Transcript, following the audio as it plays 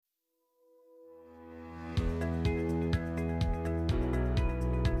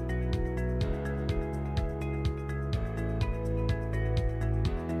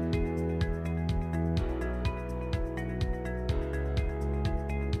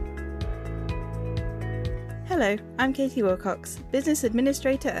Hello, I'm Katie Wilcox, Business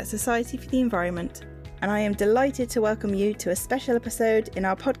Administrator at Society for the Environment, and I am delighted to welcome you to a special episode in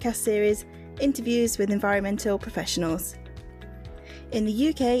our podcast series, Interviews with Environmental Professionals. In the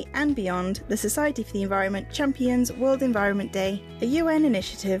UK and beyond, the Society for the Environment champions World Environment Day, a UN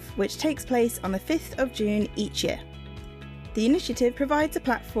initiative which takes place on the 5th of June each year. The initiative provides a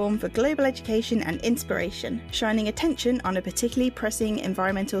platform for global education and inspiration, shining attention on a particularly pressing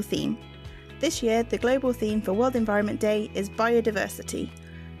environmental theme. This year, the global theme for World Environment Day is biodiversity,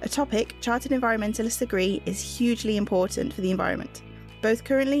 a topic chartered environmentalists agree is hugely important for the environment, both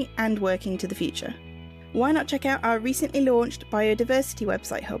currently and working to the future. Why not check out our recently launched Biodiversity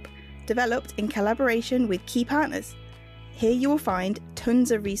website hub, developed in collaboration with key partners? Here you will find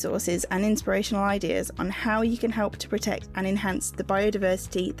tons of resources and inspirational ideas on how you can help to protect and enhance the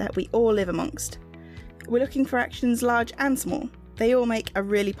biodiversity that we all live amongst. We're looking for actions large and small. They all make a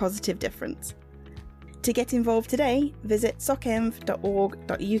really positive difference. To get involved today, visit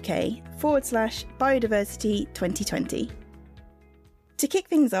socenv.org.uk/biodiversity 2020. To kick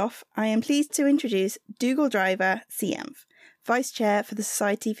things off, I am pleased to introduce Dougal Driver, CENV, Vice Chair for the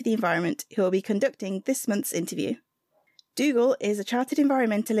Society for the Environment, who will be conducting this month's interview. Dougal is a chartered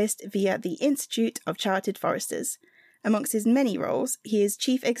environmentalist via the Institute of Chartered Foresters. Amongst his many roles, he is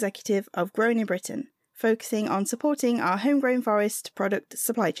Chief Executive of Grown in Britain, focusing on supporting our homegrown forest product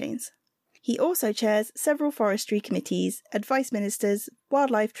supply chains. He also chairs several forestry committees, advice ministers,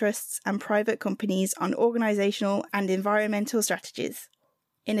 wildlife trusts and private companies on organisational and environmental strategies.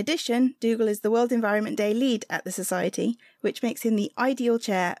 In addition, Dougal is the World Environment Day lead at the Society, which makes him the ideal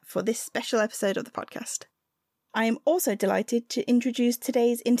chair for this special episode of the podcast. I am also delighted to introduce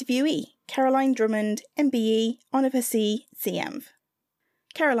today's interviewee, Caroline Drummond, MBE, Honour C, CENV.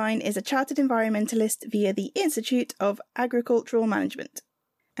 Caroline is a chartered environmentalist via the Institute of Agricultural Management,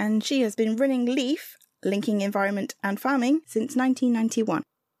 and she has been running LEAF, Linking Environment and Farming, since 1991.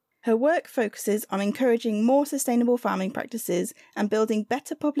 Her work focuses on encouraging more sustainable farming practices and building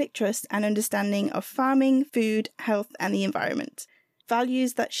better public trust and understanding of farming, food, health and the environment.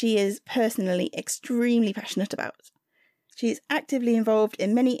 Values that she is personally extremely passionate about. She is actively involved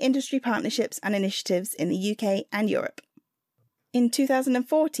in many industry partnerships and initiatives in the UK and Europe. In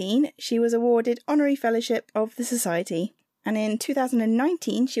 2014, she was awarded Honorary Fellowship of the Society, and in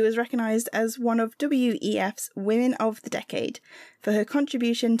 2019 she was recognised as one of WEF's Women of the Decade for her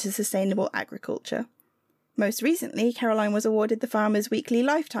contribution to sustainable agriculture. Most recently, Caroline was awarded the Farmers Weekly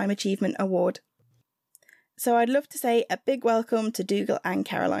Lifetime Achievement Award. So I'd love to say a big welcome to Dougal and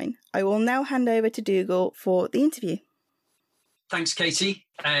Caroline. I will now hand over to Dougal for the interview. Thanks, Katie.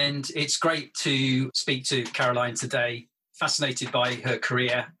 And it's great to speak to Caroline today. Fascinated by her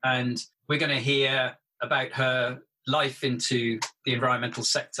career. And we're going to hear about her life into the environmental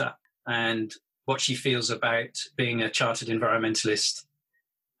sector and what she feels about being a chartered environmentalist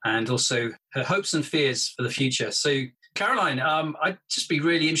and also her hopes and fears for the future. So, Caroline, I'd just be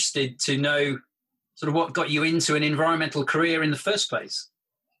really interested to know sort of what got you into an environmental career in the first place.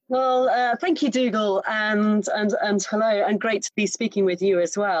 Well, thank you, Dougal, and hello, and great to be speaking with you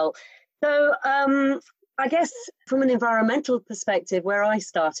as well. So I guess from an environmental perspective, where I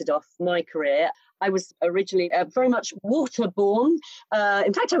started off my career, I was originally very much waterborne.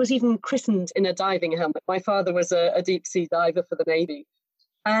 In fact, I was even christened in a diving helmet. My father was a deep sea diver for the Navy.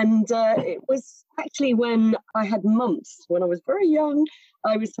 And it was actually when I had mumps, when I was very young,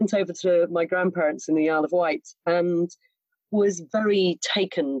 I was sent over to my grandparents in the Isle of Wight and was very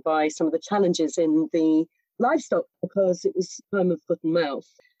taken by some of the challenges in the livestock because it was time of foot and mouth.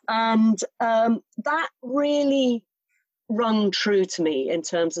 And that really rung true to me in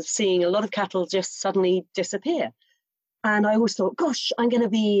terms of seeing a lot of cattle just suddenly disappear. And I always thought, gosh, I'm going to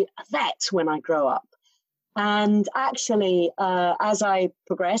be a vet when I grow up. And actually, as I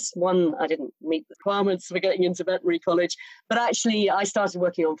progressed, I didn't meet the requirements for getting into veterinary college, but actually I started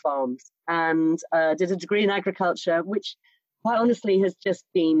working on farms and did a degree in agriculture, which quite honestly has just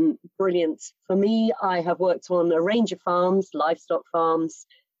been brilliant. For me, I have worked on a range of farms, livestock farms,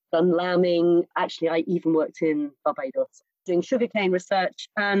 done lambing. Actually, I even worked in Barbados doing sugarcane research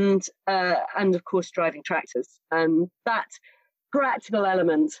and of course, driving tractors. And that practical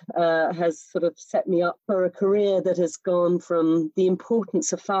element has sort of set me up for a career that has gone from the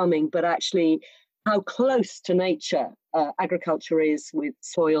importance of farming, but actually how close to nature agriculture is with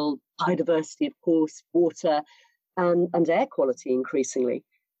soil, biodiversity, of course, water, and air quality increasingly.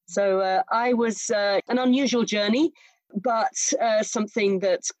 So I was an unusual journey, but something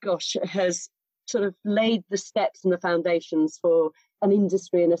that, gosh, has sort of laid the steps and the foundations for an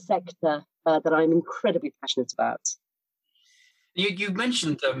industry and a sector that I'm incredibly passionate about. You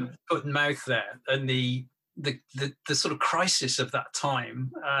mentioned foot and mouth there, and the the sort of crisis of that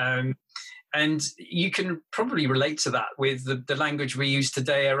time. And you can probably relate to that with the language we use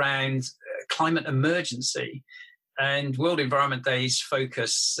today around climate emergency. And World Environment Day's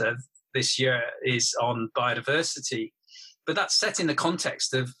focus this year is on biodiversity. But that's set in the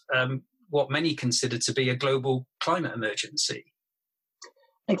context of what many consider to be a global climate emergency.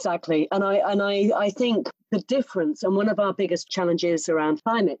 Exactly. And I think the difference, and one of our biggest challenges around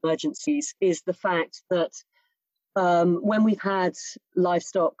climate emergencies, is the fact that when we've had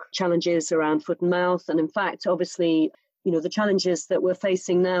livestock challenges around foot and mouth, and in fact, obviously, the challenges that we're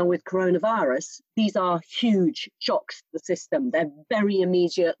facing now with coronavirus, these are huge shocks to the system. They're very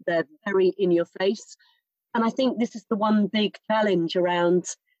immediate. They're very in your face. And I think this is the one big challenge around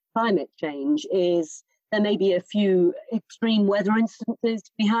climate change is there may be a few extreme weather instances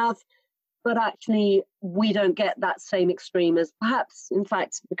we have, but actually we don't get that same extreme as perhaps, in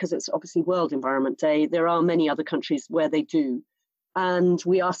fact, because it's obviously World Environment Day, there are many other countries where they do. And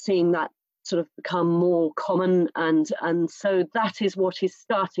we are seeing that sort of become more common. And so that is what is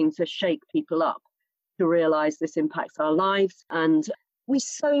starting to shake people up to realize this impacts our lives. And we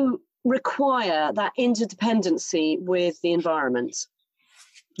so require that interdependency with the environment.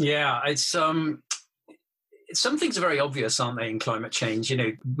 Yeah, it's some things are very obvious, aren't they, in climate change?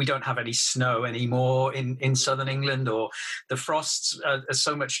 We don't have any snow anymore in southern England, or the frosts are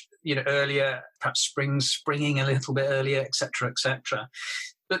so much earlier, perhaps springing a little bit earlier, etc., etc.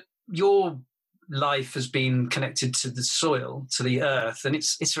 But your life has been connected to the soil, to the earth, and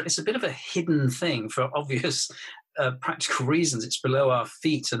it's a bit of a hidden thing for obvious practical reasons. It's below our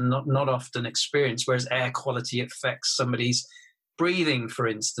feet and not often experienced, whereas air quality affects somebody's breathing, for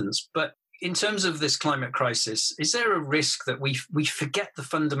instance. But in terms of this climate crisis, is there a risk that we forget the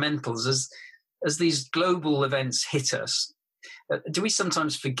fundamentals as these global events hit us? Do we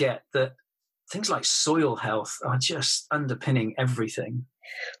sometimes forget that things like soil health are just underpinning everything?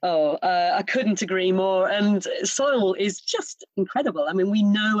 I couldn't agree more. And soil is just incredible. I mean, we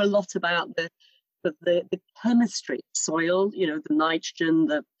know a lot about the chemistry of soil, the nitrogen,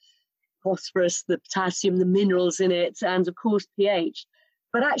 the phosphorus, the potassium, the minerals in it, and of course pH.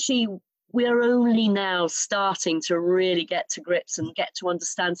 But actually, we're only now starting to really get to grips and get to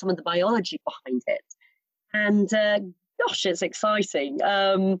understand some of the biology behind it. And gosh, it's exciting.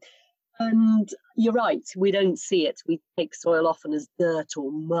 And you're right, we don't see it. We take soil often as dirt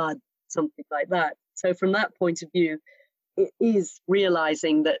or mud, something like that. So from that point of view, it is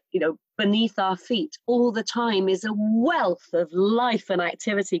realizing that, beneath our feet all the time is a wealth of life and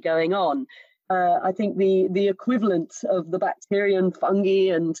activity going on. I think the equivalent of the bacteria and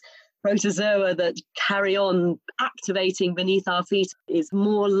fungi and protozoa that carry on activating beneath our feet is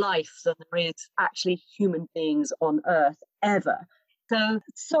more life than there is actually human beings on Earth ever. So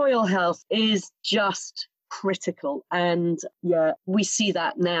soil health is just critical. And yeah, we see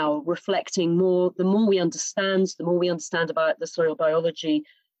that now reflecting more. The more we understand about the soil biology,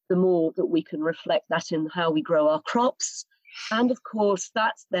 the more that we can reflect that in how we grow our crops. And of course,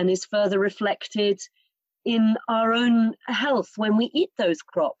 that then is further reflected in our own health when we eat those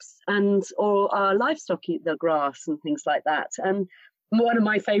crops or our livestock eat the grass and things like that. And one of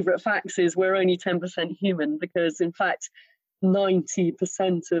my favorite facts is we're only 10% human because, in fact,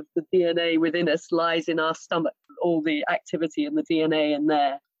 90% of the DNA within us lies in our stomach, all the activity and the DNA in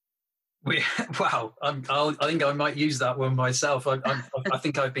there. Wow, I think I might use that one myself. I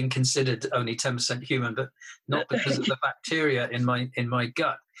think I've been considered only 10% human, but not because of the bacteria in my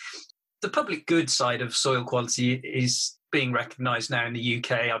gut. The public good side of soil quality is being recognised now in the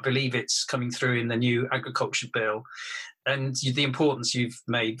UK. I believe it's coming through in the new agriculture bill. And the importance you've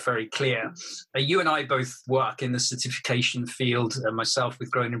made very clear. You and I both work in the certification field, myself with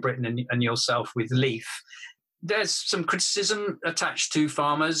Growing in Britain and yourself with LEAF. There's some criticism attached to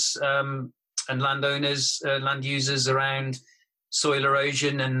farmers and landowners, land users around soil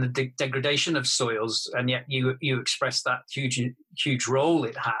erosion and the degradation of soils, and yet you express that huge role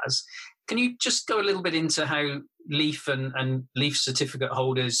it has. Can you just go a little bit into how LEAF and LEAF certificate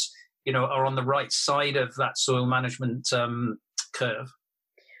holders are on the right side of that soil management curve?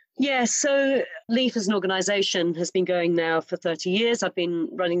 Yeah, so LEAF as an organisation has been going now for 30 years. I've been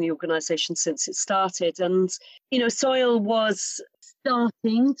running the organisation since it started. And, soil was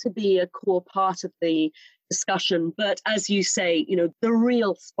starting to be a core part of the discussion. But as you say, the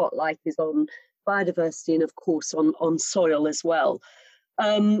real spotlight is on biodiversity and, of course, on soil as well.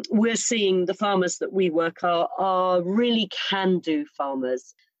 We're seeing the farmers that we work are really can-do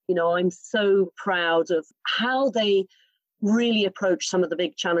farmers. I'm so proud of how they really approach some of the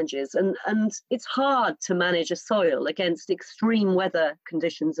big challenges. And it's hard to manage a soil against extreme weather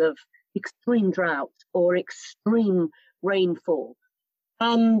conditions of extreme drought or extreme rainfall.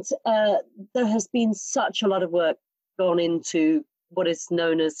 And there has been such a lot of work gone into what is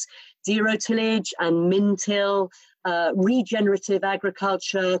known as zero tillage and min-till, regenerative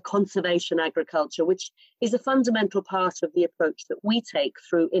agriculture, conservation agriculture, which is a fundamental part of the approach that we take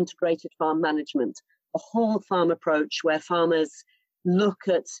through integrated farm management, a whole farm approach where farmers look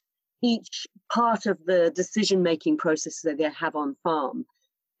at each part of the decision-making process that they have on farm.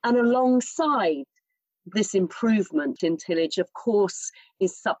 And alongside this improvement in tillage, of course,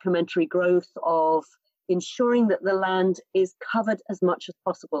 is supplementary growth of ensuring that the land is covered as much as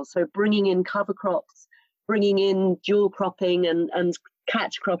possible. So bringing in cover crops, bringing in dual cropping and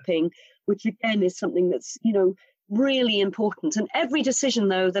catch cropping, which again is something that's, really important. And every decision,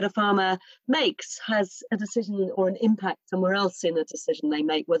 though, that a farmer makes has a decision or an impact somewhere else in a decision they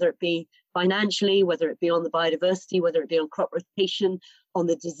make, whether it be financially, whether it be on the biodiversity, whether it be on crop rotation, on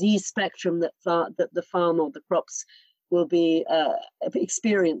the disease spectrum that the farm or the crops will be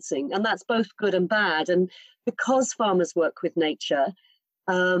experiencing. And that's both good and bad. And because farmers work with nature,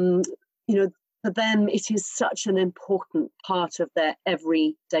 for them, it is such an important part of their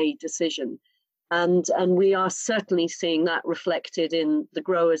everyday decision. And we are certainly seeing that reflected in the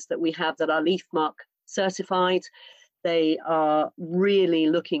growers that we have that are LEAF Marque certified. They are really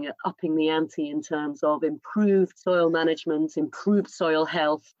looking at upping the ante in terms of improved soil management, improved soil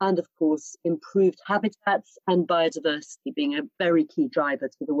health, and of course, improved habitats and biodiversity being a very key driver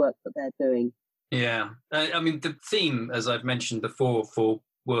to the work that they're doing. Yeah. The theme, as I've mentioned before, for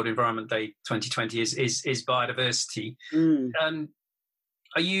World Environment Day 2020 is biodiversity.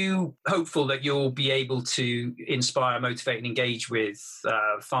 Are you hopeful that you'll be able to inspire, motivate, and engage with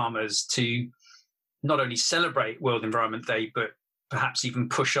farmers to not only celebrate World Environment Day, but perhaps even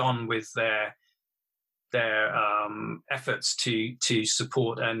push on with their efforts to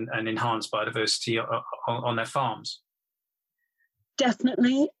support and enhance biodiversity on their farms?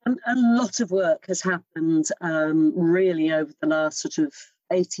 Definitely. A lot of work has happened really over the last sort of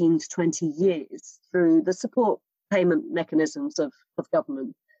 18 to 20 years through the support payment mechanisms of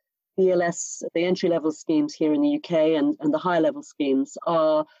government. The ELS, the entry-level schemes here in the UK and the high-level schemes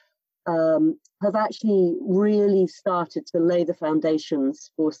have actually really started to lay the foundations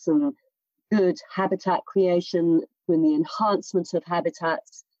for some good habitat creation, in the enhancement of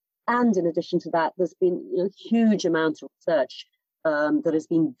habitats. And in addition to that, there's been a huge amount of research that has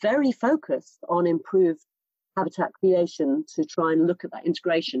been very focused on improved habitat creation to try and look at that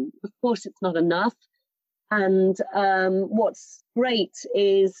integration. Of course, it's not enough. And what's great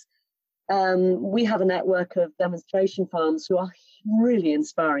is we have a network of demonstration farms who are really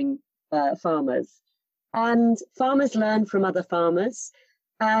inspiring farmers. And farmers learn from other farmers.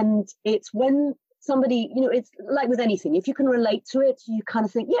 And it's when somebody, it's like with anything, if you can relate to it, you kind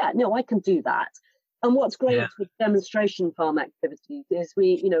of think, yeah, no, I can do that. And what's great with demonstration farm activities is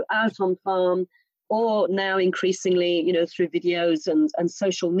we, out on farm, or now increasingly, through videos and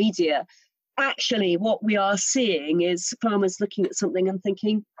social media, actually what we are seeing is farmers looking at something and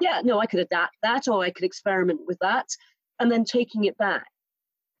thinking, yeah, no, I could adapt that, or I could experiment with that, and then taking it back.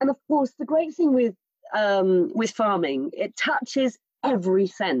 And of course, the great thing with farming, it touches every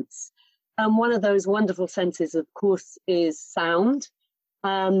sense. And one of those wonderful senses, of course, is sound.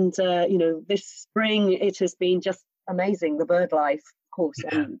 And, this spring, it has been just amazing, the bird life. Of course,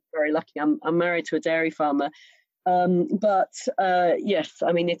 I'm very lucky. I'm married to a dairy farmer. But yes,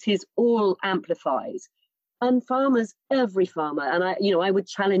 it is all amplified. And farmers, every farmer, and I would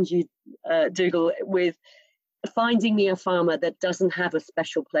challenge you, Dougal, with finding me a farmer that doesn't have a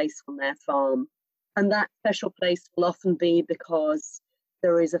special place on their farm. And that special place will often be because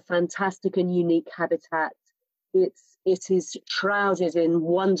there is a fantastic and unique habitat. It is shrouded in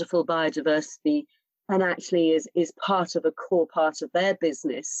wonderful biodiversity, and actually is part of a core part of their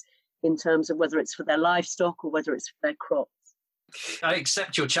business in terms of whether it's for their livestock or whether it's for their crops. I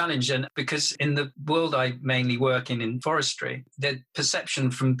accept your challenge, and because in the world I mainly work in forestry, the perception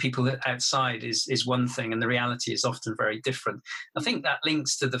from people outside is one thing, and the reality is often very different. I think that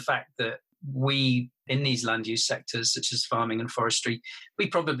links to the fact that we, in these land use sectors, such as farming and forestry, we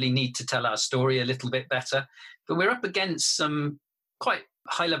probably need to tell our story a little bit better. But we're up against some quite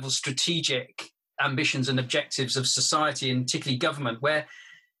high-level strategic ambitions and objectives of society, and particularly government, where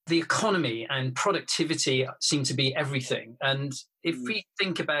the economy and productivity seem to be everything. And if we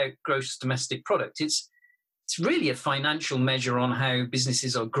think about gross domestic product, it's really a financial measure on how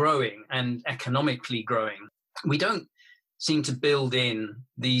businesses are growing and economically growing. We don't seem to build in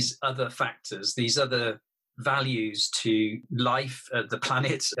these other factors, these other values to life, the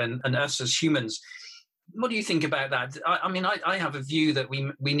planet, and us as humans. What do you think about that? I mean, I have a view that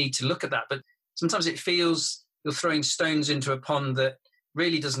we need to look at that, but sometimes it feels you're throwing stones into a pond that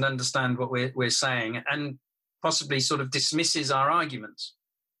really doesn't understand what we're saying and possibly sort of dismisses our arguments.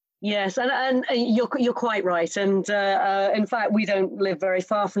 Yes, and you're quite right. And in fact, we don't live very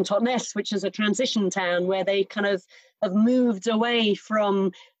far from Totnes, which is a transition town where they kind of have moved away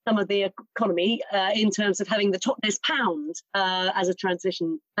from some of the economy in terms of having the Totnes pound as a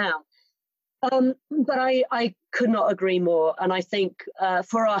transition town. But I could not agree more. And I think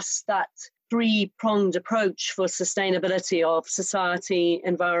for us, that three-pronged approach for sustainability of society,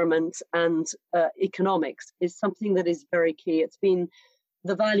 environment, and economics is something that is very key. It's been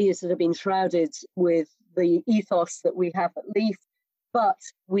the values that have been shrouded with the ethos that we have at Leaf, but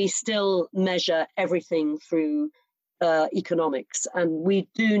we still measure everything through economics. And we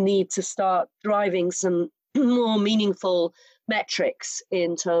do need to start driving some more meaningful metrics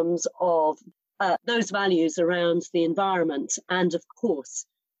in terms of those values around the environment and, of course,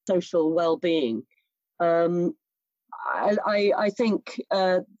 social well-being. I think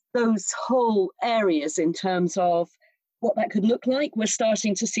those whole areas in terms of what that could look like, we're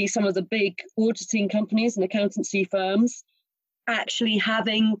starting to see some of the big auditing companies and accountancy firms actually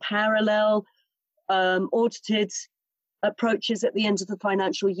having parallel audited approaches at the end of the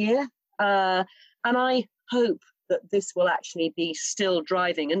financial year. And I hope that this will actually be still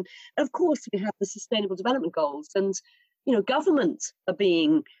driving. And of course, we have the Sustainable Development Goals, and government are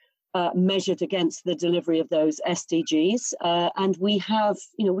being measured against the delivery of those SDGs, and we have,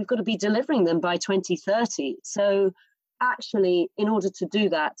 we've got to be delivering them by 2030. So actually, in order to do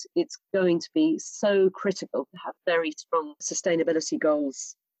that, it's going to be so critical to have very strong sustainability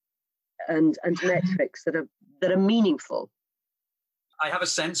goals and metrics that are meaningful. I have a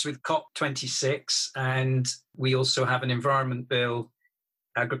sense with COP26, and we also have an environment bill,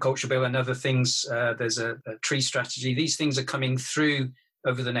 agriculture bill, and other things. There's a tree strategy. These things are coming through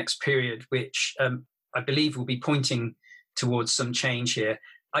over the next period, which I believe will be pointing towards some change here.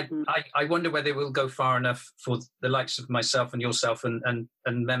 I wonder whether it will go far enough for the likes of myself and yourself and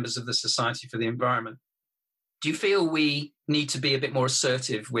members of the Society for the Environment. Do you feel we need to be a bit more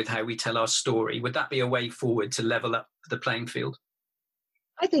assertive with how we tell our story? Would that be a way forward to level up the playing field?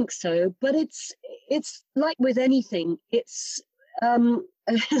 I think so, but it's like with anything. It's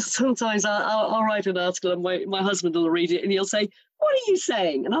sometimes I'll write an article and my husband will read it and he'll say, "What are you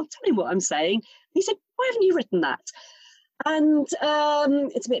saying?" And I'll tell him what I'm saying. And he said, "Why haven't you written that?" And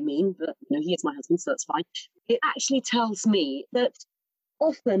it's a bit mean, but he is my husband, so that's fine. It actually tells me that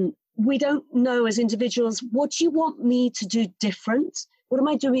often we don't know as individuals, what do you want me to do different? What am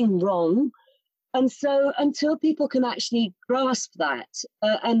I doing wrong? And so until people can actually grasp that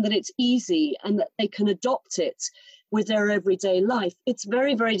and that it's easy and that they can adopt it with their everyday life, it's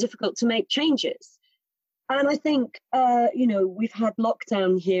very, very difficult to make changes. And I think, we've had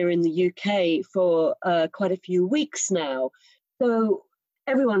lockdown here in the UK for quite a few weeks now. So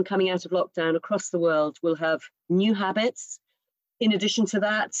everyone coming out of lockdown across the world will have new habits. In addition to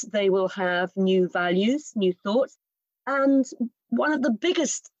that, they will have new values, new thoughts. And one of the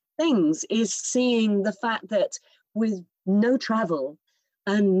biggest things is seeing the fact that with no travel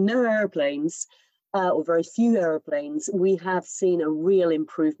and no airplanes, or very few airplanes, we have seen a real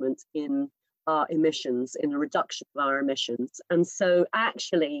improvement in our emissions, in a reduction of our emissions. And so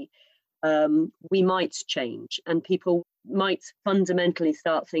actually, we might change and people might fundamentally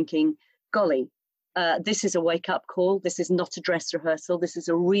start thinking, golly, this is a wake-up call. This is not a dress rehearsal. This is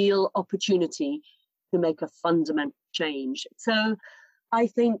a real opportunity to make a fundamental change. So I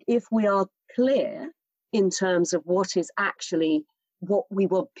think if we are clear in terms of what is actually what we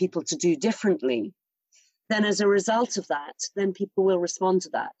want people to do differently, then as a result of that, then people will respond to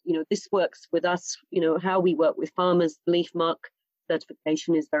that. This works with us, how we work with farmers. Leaf Mark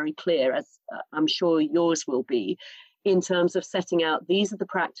certification is very clear, as I'm sure yours will be, in terms of setting out these are the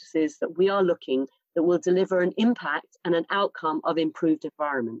practices that we are looking that will deliver an impact and an outcome of improved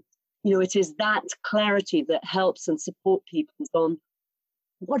environment. It is that clarity that helps and support people on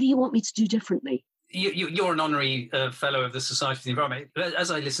what do you want me to do differently? You're an honorary fellow of the Society for the Environment.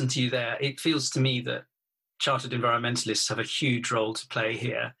 As I listen to you there, it feels to me that chartered environmentalists have a huge role to play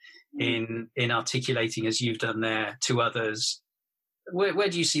here in articulating, as you've done there, to others. Where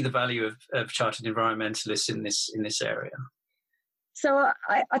do you see the value of chartered environmentalists in this area? So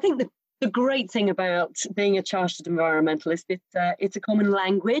I think the great thing about being a chartered environmentalist is it's a common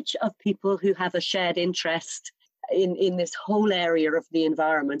language of people who have a shared interest in this whole area of the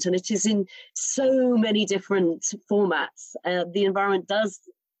environment. And it is in so many different formats. The environment does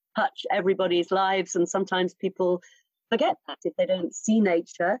touch everybody's lives, and sometimes people forget that if they don't see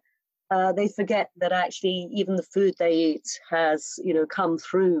nature. they forget that actually even the food they eat has, come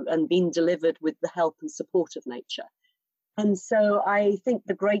through and been delivered with the help and support of nature. And so I think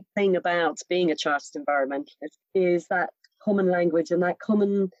the great thing about being a chartered environmentalist is that common language and that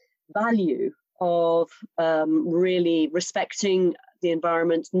common value of really respecting the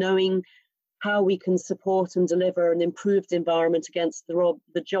environment, knowing how we can support and deliver an improved environment against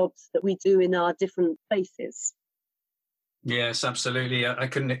the jobs that we do in our different places. Yes, absolutely. I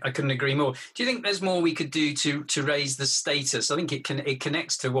couldn't agree more. Do you think there's more we could do to raise the status? I think it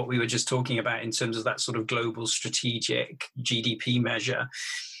connects to what we were just talking about in terms of that sort of global strategic GDP measure.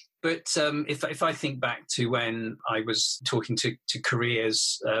 But if I think back to when I was talking to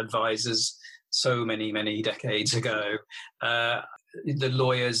careers advisors so many decades ago, the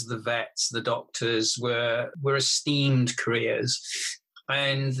lawyers, the vets, the doctors were esteemed careers.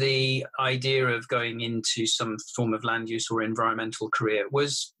 And the idea of going into some form of land use or environmental career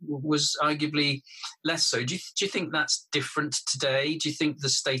was arguably less so. Do you think that's different today? Do you think the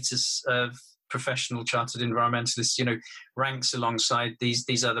status of professional chartered environmentalists, ranks alongside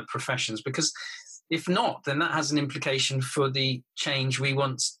these other professions? Because if not, then that has an implication for the change we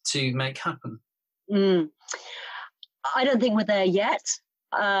want to make happen. I don't think we're there yet,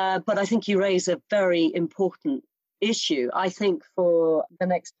 but I think you raise a very important issue. I think for the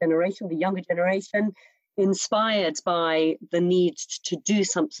next generation, the younger generation, inspired by the need to do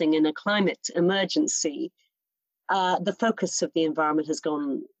something in a climate emergency, the focus of the environment has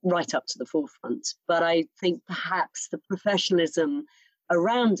gone right up to the forefront. But I think perhaps the professionalism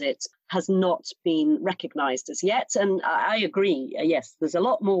around it has not been recognised as yet. And I agree. Yes, there's a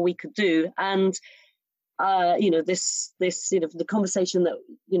lot more we could do. And the conversation that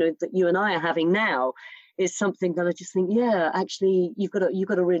that you and I are having now is something that I just think, actually, you've got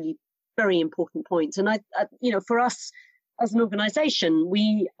a really very important point. And I for us as an organisation,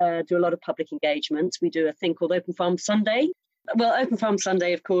 we do a lot of public engagement. We do a thing called Open Farm Sunday. Well, Open Farm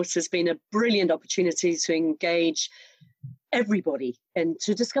Sunday, of course, has been a brilliant opportunity to engage everybody and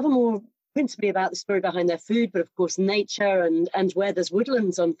to discover more principally about the story behind their food, but of course nature and where there's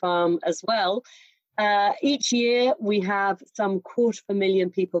woodlands on farm as well. Each year we have some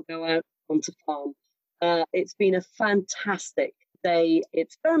 250,000 people go out onto farm. It's been a fantastic day.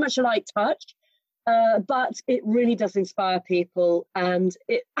 It's very much a light touch, but it really does inspire people, and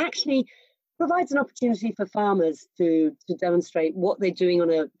it actually provides an opportunity for farmers to demonstrate what they're doing on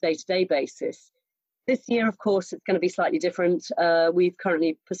a day-to-day basis. This year, of course, it's going to be slightly different. We've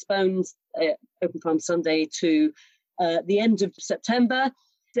currently postponed Open Farm Sunday to the end of September.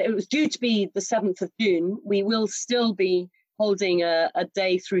 It was due to be the 7th of June. We will still be holding a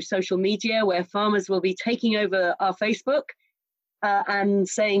day through social media where farmers will be taking over our Facebook and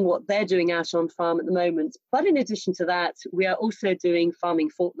saying what they're doing out on farm at the moment. But in addition to that, we are also doing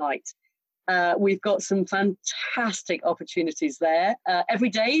Farming Fortnight. We've got some fantastic opportunities there. Every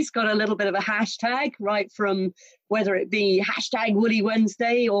day's got a little bit of a hashtag, right from whether it be hashtag Woolly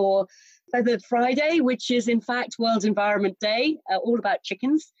Wednesday or Feathered Friday, which is in fact World Environment Day, all about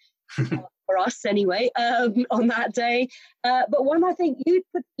chickens, for us anyway, on that day. But one I think you'd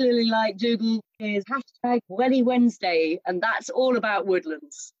particularly like, Dougal, is hashtag Welly Wednesday, and that's all about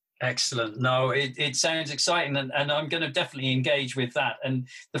woodlands. Excellent. No, it sounds exciting, and I'm going to definitely engage with that. And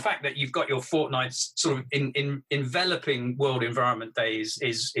the fact that you've got your fortnights sort of in enveloping World Environment Day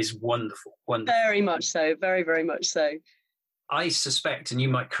is wonderful. Wonderful. Very much so. Very, very much so. I suspect, and you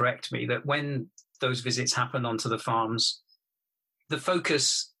might correct me, that when those visits happen onto the farms, the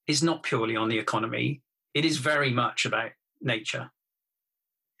focus is not purely on the economy. It is very much about nature.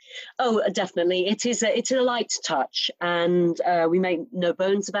 Oh, definitely. It's a light touch, and we make no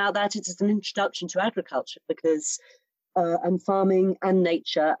bones about that. It is an introduction to agriculture and farming and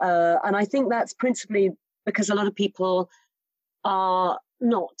nature. And I think that's principally because a lot of people are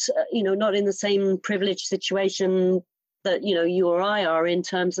not in the same privileged situation that, you or I are in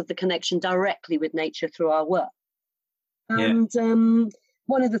terms of the connection directly with nature through our work. And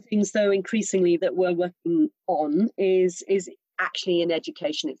one of the things, though, increasingly that we're working on is actually in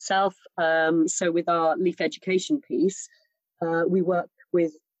education itself. So with our Leaf Education piece, we work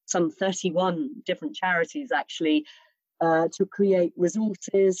with some 31 different charities, actually, to create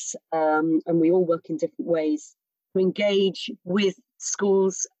resources, and we all work in different ways to engage with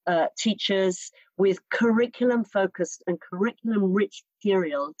schools, teachers, with curriculum-focused and curriculum-rich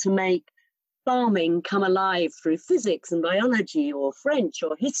material to make farming come alive through physics and biology or French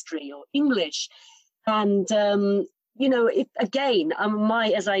or history or English. And, when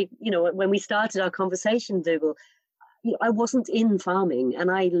we started our conversation, Dougal, I wasn't in farming,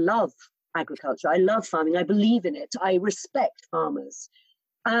 and I love agriculture. I love farming. I believe in it. I respect farmers.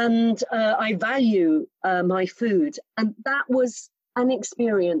 and I value my food. And that was an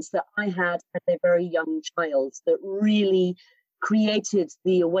experience that I had as a very young child that really created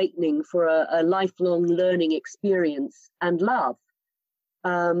the awakening for a lifelong learning experience and love.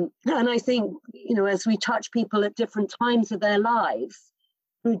 And I think, as we touch people at different times of their lives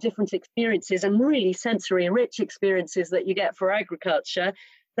through different experiences and really sensory rich experiences that you get for agriculture,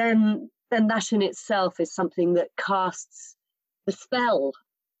 then that in itself is something that casts the spell.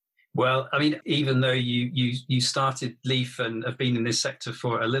 Well, I mean, even though you started Leaf and have been in this sector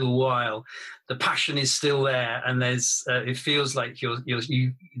for a little while, the passion is still there, and there's it feels like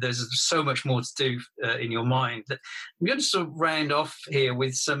there's so much more to do in your mind. I'm going to sort of round off here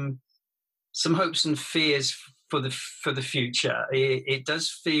with some hopes and fears for the future. It does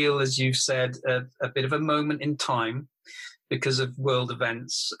feel, as you've said, a bit of a moment in time because of world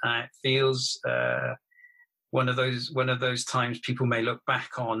events. It feels. One of those times people may look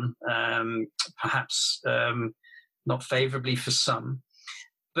back on, perhaps not favourably for some.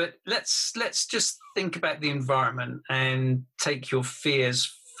 But let's just think about the environment and take your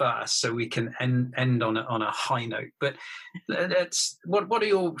fears first, so we can end on a high note. But what are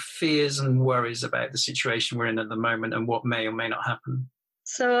your fears and worries about the situation we're in at the moment, and what may or may not happen?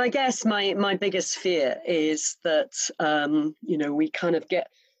 So I guess my biggest fear is that we kind of get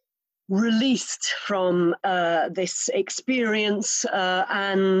released from this experience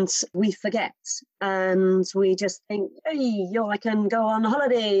and we forget, and we just think, hey, I can go on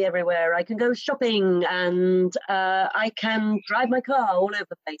holiday everywhere, I can go shopping, and I can drive my car all over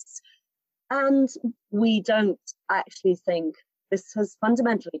the place. And we don't actually think, this has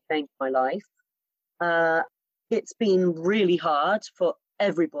fundamentally changed my life. It's been really hard for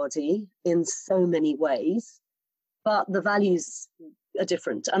everybody in so many ways, but the values are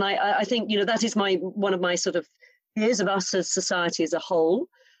different. And I think, that is one of my sort of fears of us as society as a whole.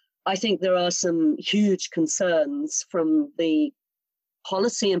 I think there are some huge concerns from the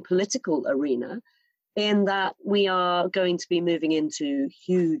policy and political arena in that we are going to be moving into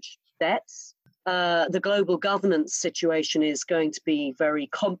huge debts. The global governance situation is going to be very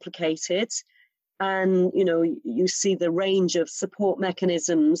complicated. And, you see the range of support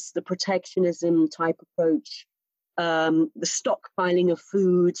mechanisms, the protectionism type approach, the stockpiling of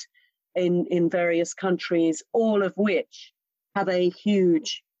food in various countries, all of which have a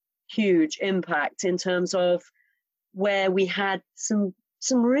huge, huge impact in terms of where we had some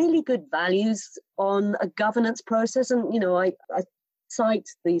really good values on a governance process. And, I cite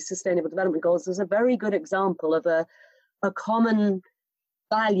the Sustainable Development Goals as a very good example of a common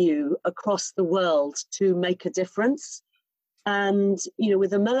value across the world to make a difference. And,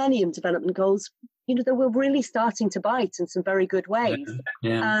 with the Millennium Development Goals, they were really starting to bite in some very good ways.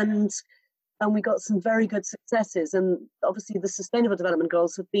 Yeah. And we got some very good successes. And obviously the Sustainable Development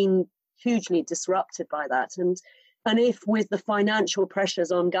Goals have been hugely disrupted by that. And if with the financial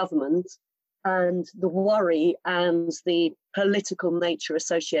pressures on government and the worry and the political nature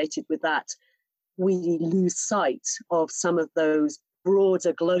associated with that, we lose sight of some of those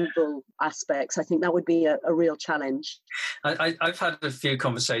broader global aspects, I think that would be a real challenge. I've had a few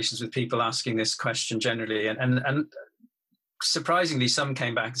conversations with people asking this question generally, and surprisingly, some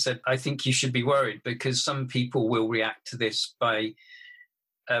came back and said, I think you should be worried, because some people will react to this by,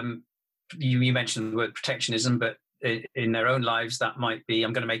 you mentioned the word protectionism, but in their own lives, that might be,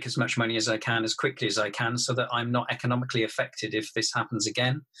 I'm going to make as much money as I can, as quickly as I can, so that I'm not economically affected if this happens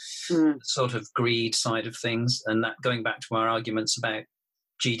again. Sort of greed side of things, and that going back to our arguments about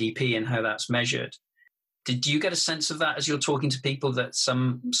GDP and how that's measured. Did you get a sense of that as you're talking to people, that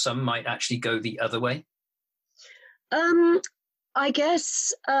some might actually go the other way? I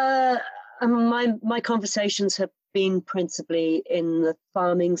guess my conversations have been principally in the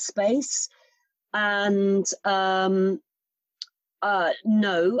farming space. And no,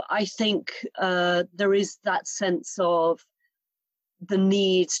 I think there is that sense of the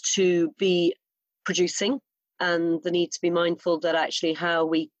need to be producing and the need to be mindful that actually how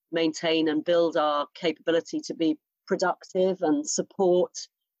we maintain and build our capability to be productive and support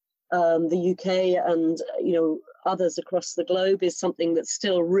the UK and others across the globe is something that's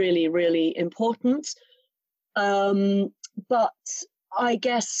still really, really important. But I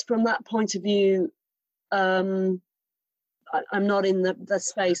guess from that point of view, I'm not in the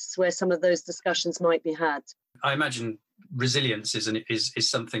space where some of those discussions might be had. I imagine resilience is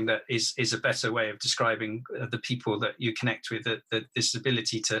something that is a better way of describing the people that you connect with, that this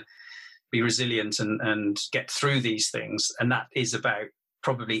ability to be resilient and get through these things. And that is about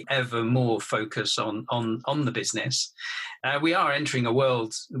probably ever more focus on the business. We are entering a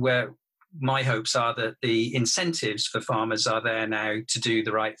world where my hopes are that the incentives for farmers are there now to do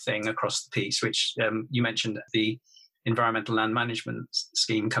the right thing across the piece, which you mentioned the environmental land management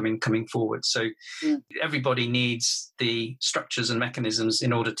scheme coming forward. So everybody needs the structures and mechanisms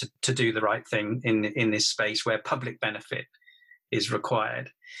in order to do the right thing in this space where public benefit is required.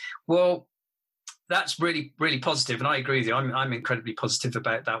 Well, that's really, really positive. And I agree with you. I'm incredibly positive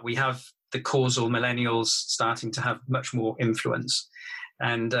about that. We have the causal millennials starting to have much more influence.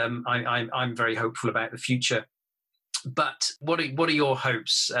 And I'm very hopeful about the future. But what are your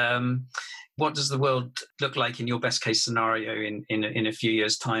hopes? What does the world look like in your best case scenario in a few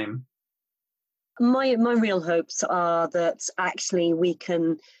years' time? My real hopes are that actually we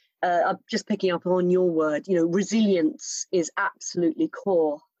can, I'm just picking up on your word, resilience is absolutely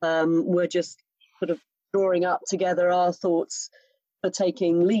core. We're just sort of drawing up together our thoughts for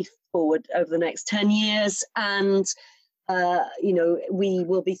taking LEAF forward over the next 10 years. And we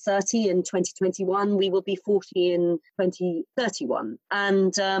will be 30 in 2021. We will be 40 in 2031.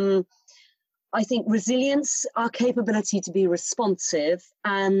 And I think resilience, our capability to be responsive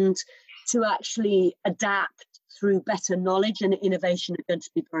and to actually adapt through better knowledge and innovation are going to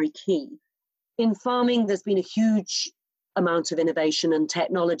be very key. In farming, there's been a huge amount of innovation and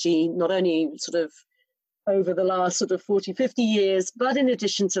technology, not only sort of over the last sort of 40, 50 years, but in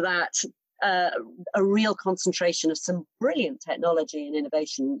addition to that, a real concentration of some brilliant technology and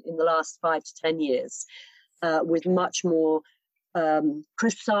innovation in the last 5 to 10 years, with much more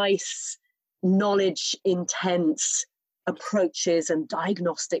precise, knowledge intense approaches and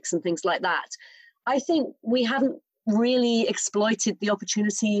diagnostics and things like that. I think we haven't really exploited the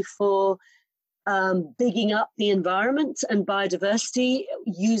opportunity for bigging up the environment and biodiversity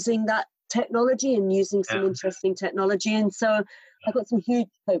using that technology and using some interesting technology. And so I've got some huge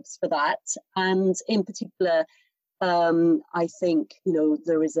hopes for that. And in particular, I think,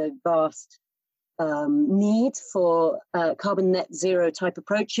 there is a vast need for carbon net zero type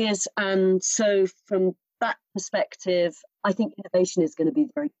approaches. And so from that perspective, I think innovation is going to be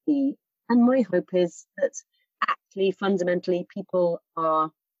very key. And my hope is that actually fundamentally people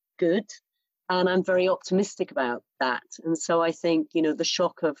are good. And I'm very optimistic about that. And so I think, the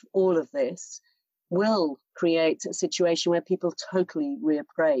shock of all of this will create a situation where people totally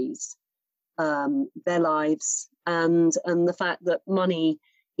reappraise their lives and the fact that money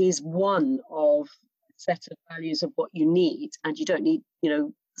is one of a set of values of what you need, and you don't need,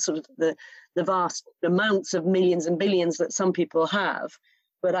 sort of the vast amounts of millions and billions that some people have,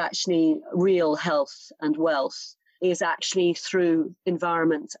 but actually real health and wealth is actually through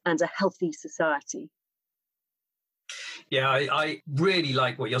environment and a healthy society. Yeah, I really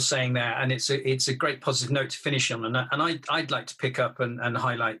like what you're saying there, and it's a great positive note to finish on. And I'd like to pick up and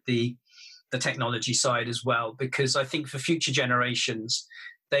highlight the technology side as well, because I think for future generations,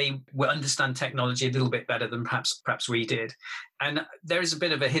 they will understand technology a little bit better than perhaps we did. And there is a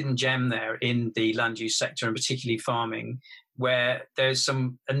bit of a hidden gem there in the land use sector, and particularly farming, where there's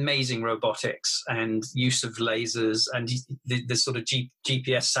some amazing robotics and use of lasers and the sort of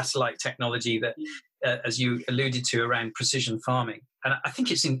GPS satellite technology that, as you alluded to, around precision farming. And I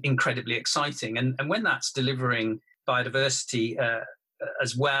think it's incredibly exciting. And when that's delivering biodiversity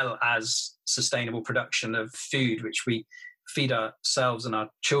as well as sustainable production of food, which we feed ourselves and our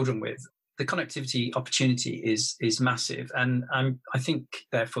children with, the connectivity opportunity is massive. And I think,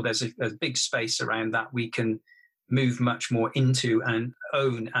 therefore, there's a big space around that we can move much more into and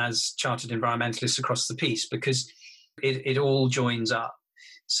own as chartered environmentalists across the piece, because it all joins up.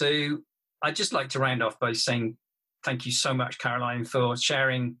 So I'd just like to round off by saying thank you so much, Caroline, for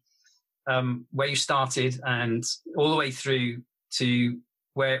sharing where you started and all the way through to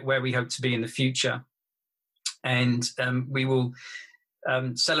where we hope to be in the future. And we will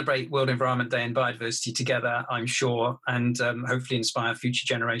celebrate World Environment Day and Biodiversity together, I'm sure, and hopefully inspire future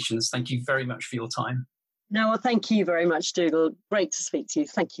generations. Thank you very much for your time. No, well, thank you very much, Dougal. Great to speak to you.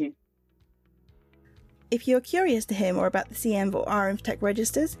 Thank you. If you're curious to hear more about the CENV or RInfoTech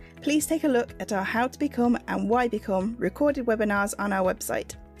registers, please take a look at our How to Become and Why Become recorded webinars on our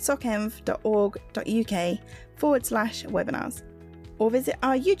website, socenv.org.uk/webinars, or visit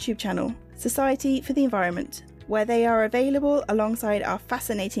our YouTube channel, Society for the Environment, where they are available alongside our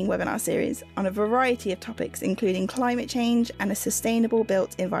fascinating webinar series on a variety of topics, including climate change and a sustainable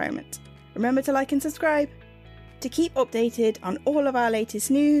built environment. Remember to like and subscribe. To keep updated on all of our latest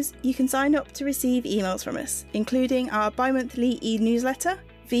news, you can sign up to receive emails from us, including our bi-monthly e-newsletter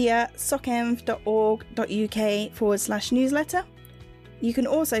via socenv.org.uk/newsletter. You can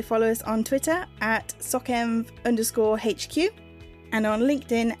also follow us on Twitter at socenv_HQ and on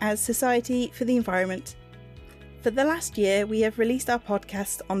LinkedIn as Society for the Environment. For the last year, we have released our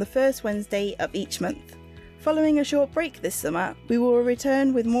podcast on the first Wednesday of each month. Following a short break this summer, we will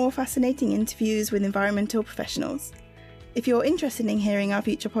return with more fascinating interviews with environmental professionals. If you're interested in hearing our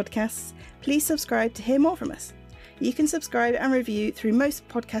future podcasts, please subscribe to hear more from us. You can subscribe and review through most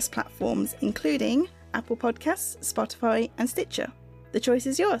podcast platforms, including Apple Podcasts, Spotify, and Stitcher. The choice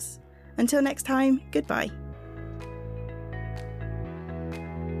is yours. Until next time, goodbye.